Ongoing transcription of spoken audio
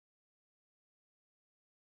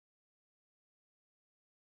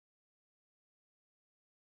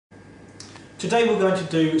Today we're going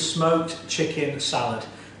to do smoked chicken salad.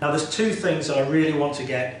 Now there's two things that I really want to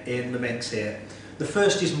get in the mix here. The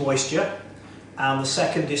first is moisture and the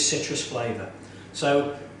second is citrus flavour.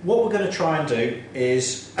 So what we're going to try and do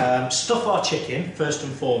is stuff our chicken first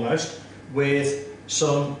and foremost with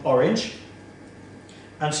some orange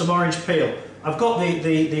and some orange peel. I've got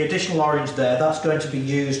the additional orange there, that's going to be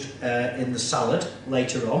used in the salad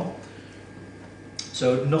later on.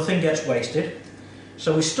 So nothing gets wasted.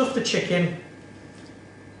 So we stuff the chicken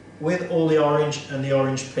with all the orange and the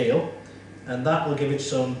orange peel, and that will give it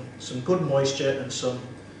some good moisture and some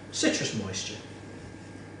citrus moisture.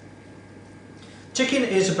 Chicken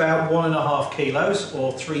is about 1.5 kilos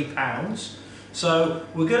or 3 pounds. So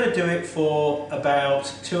we're going to do it for about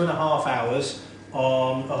 2.5 hours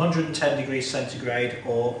on 110 degrees centigrade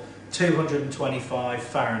or 225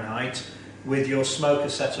 Fahrenheit with your smoker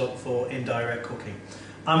set up for indirect cooking.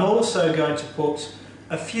 I'm also going to put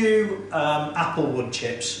a few apple wood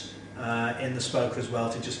chips in the smoker as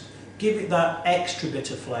well to just give it that extra bit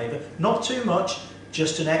of flavour. Not too much,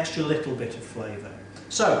 just an extra little bit of flavour.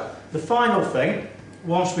 So the final thing,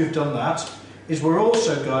 once we've done that, is we're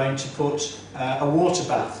also going to put a water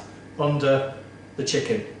bath under the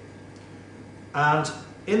chicken. And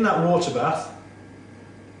in that water bath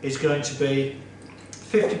is going to be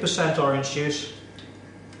 50% orange juice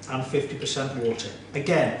and 50% water.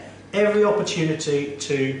 Again, every opportunity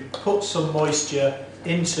to put some moisture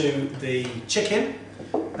into the chicken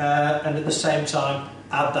and at the same time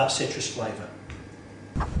add that citrus flavour.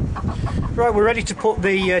 Right, we're ready to put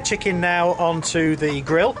the chicken now onto the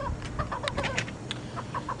grill.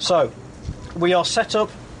 So we are set up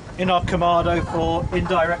in our Kamado for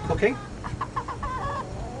indirect cooking.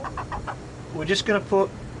 We're just going to put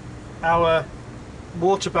our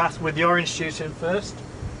water bath with the orange juice in first.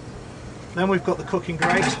 Then we've got the cooking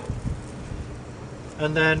grate,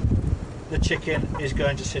 and then the chicken is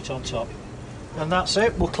going to sit on top. And that's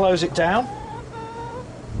it, we'll close it down.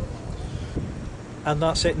 And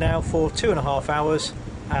that's it now for 2.5 hours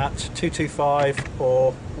at 225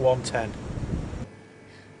 or 110.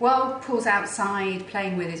 While Paul's outside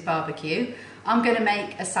playing with his barbecue, I'm going to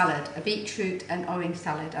make a salad, a beetroot and orange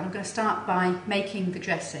salad. And I'm going to start by making the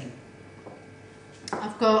dressing.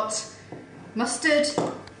 I've got mustard,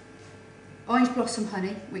 orange blossom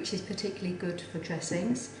honey, which is particularly good for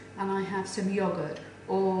dressings, and I have some yoghurt,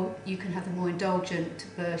 or you can have the more indulgent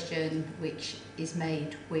version which is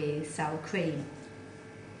made with sour cream.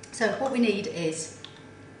 So what we need is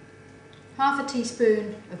half a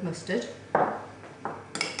teaspoon of mustard,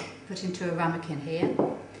 put into a ramekin here,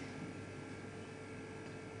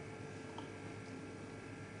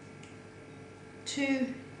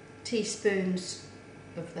 two teaspoons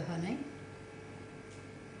of the honey,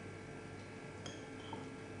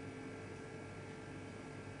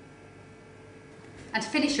 and to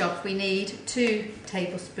finish off we need 2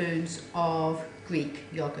 tablespoons of Greek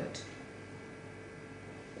yoghurt.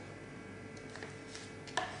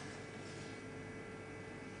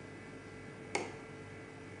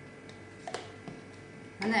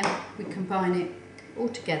 And then we combine it all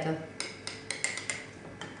together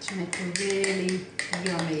to make a really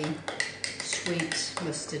yummy, sweet,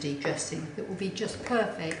 mustardy dressing that will be just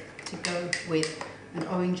perfect to go with an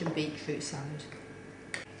orange and beetroot salad.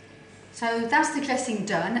 So that's the dressing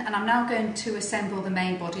done, and I'm now going to assemble the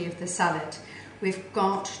main body of the salad. We've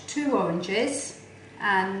got 2 oranges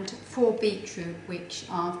and 4 beetroot, which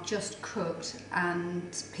I've just cooked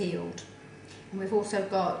and peeled. And we've also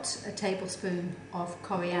got a tablespoon of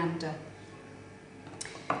coriander.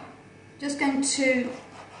 Just going to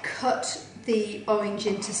cut the orange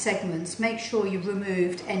into segments. Make sure you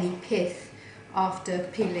removed any pith after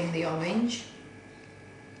peeling the orange.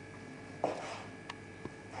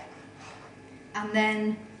 And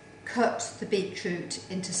then cut the beetroot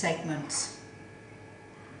into segments.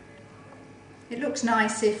 It looks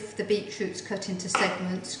nice if the beetroot's cut into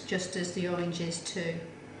segments, just as the orange is too.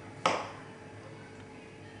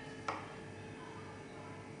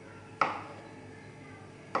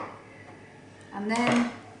 And then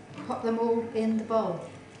pop them all in the bowl,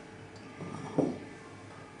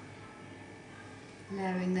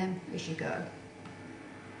 layering them as you go.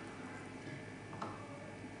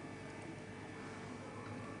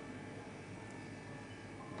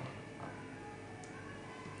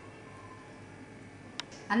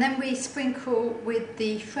 And then we sprinkle with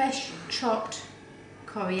the fresh chopped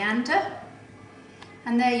coriander,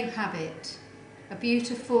 and there you have it, a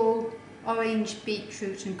beautiful orange,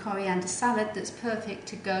 beetroot and coriander salad that's perfect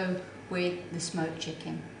to go with the smoked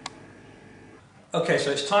chicken. Okay,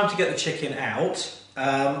 so it's time to get the chicken out.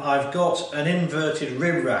 I've got an inverted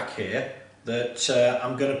rib rack here that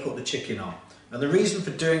I'm going to put the chicken on. And the reason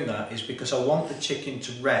for doing that is because I want the chicken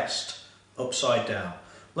to rest upside down.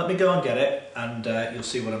 Let me go and get it and you'll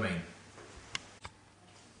see what I mean.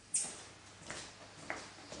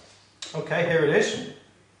 Okay, here it is.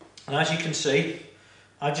 And as you can see,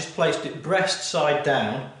 I just placed it breast side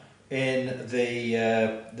down in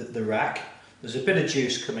the rack. There's a bit of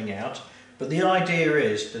juice coming out, but the idea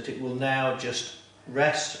is that it will now just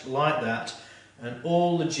rest like that, and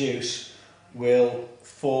all the juice will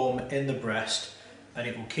form in the breast, and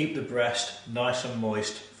it will keep the breast nice and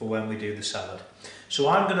moist for when we do the salad. So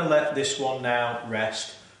I'm going to let this one now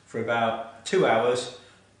rest for about 2 hours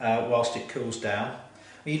whilst it cools down.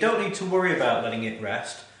 And you don't need to worry about letting it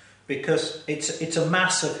rest because it's a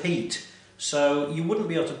mass of heat, so you wouldn't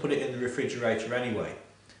be able to put it in the refrigerator anyway.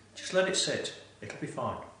 Just let it sit, it'll be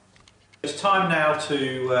fine. It's time now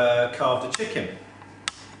to carve the chicken.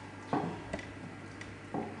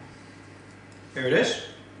 Here it is.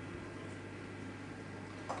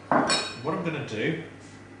 What I'm going to do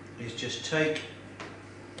is just take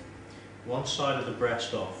one side of the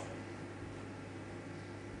breast off,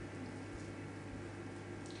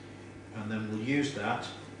 and then we'll use that,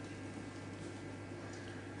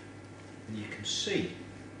 and you can see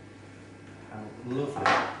how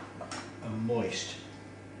lovely and moist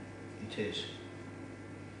it is.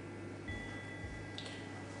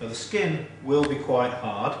 Now the skin will be quite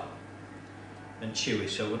hard and chewy,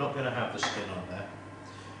 so we're not going to have the skin on there.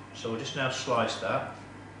 So we'll just now slice that,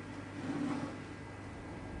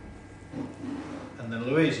 and then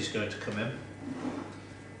Louise is going to come in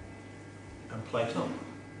and plate up.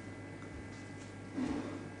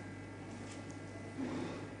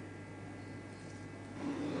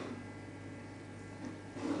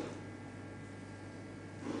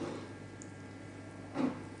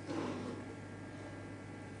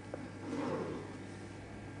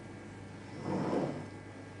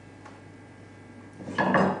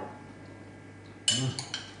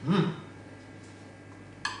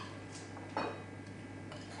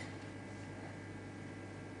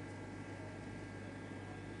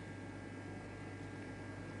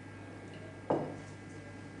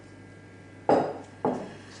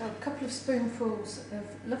 So a couple of spoonfuls of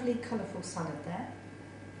lovely colourful salad there.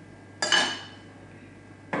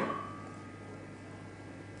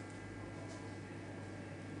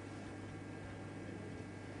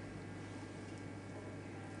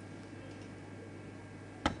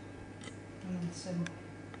 And some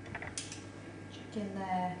chicken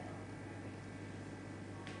there.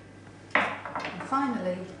 And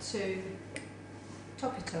finally, to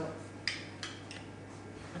top it off,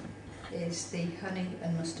 is the honey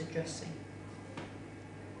and mustard dressing.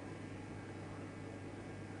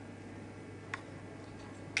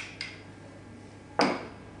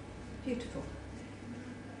 Beautiful.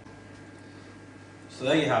 So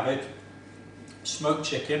there you have it, smoked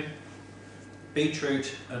chicken,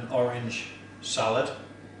 beetroot and orange salad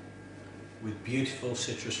with beautiful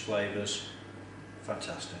citrus flavours.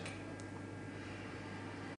 Fantastic.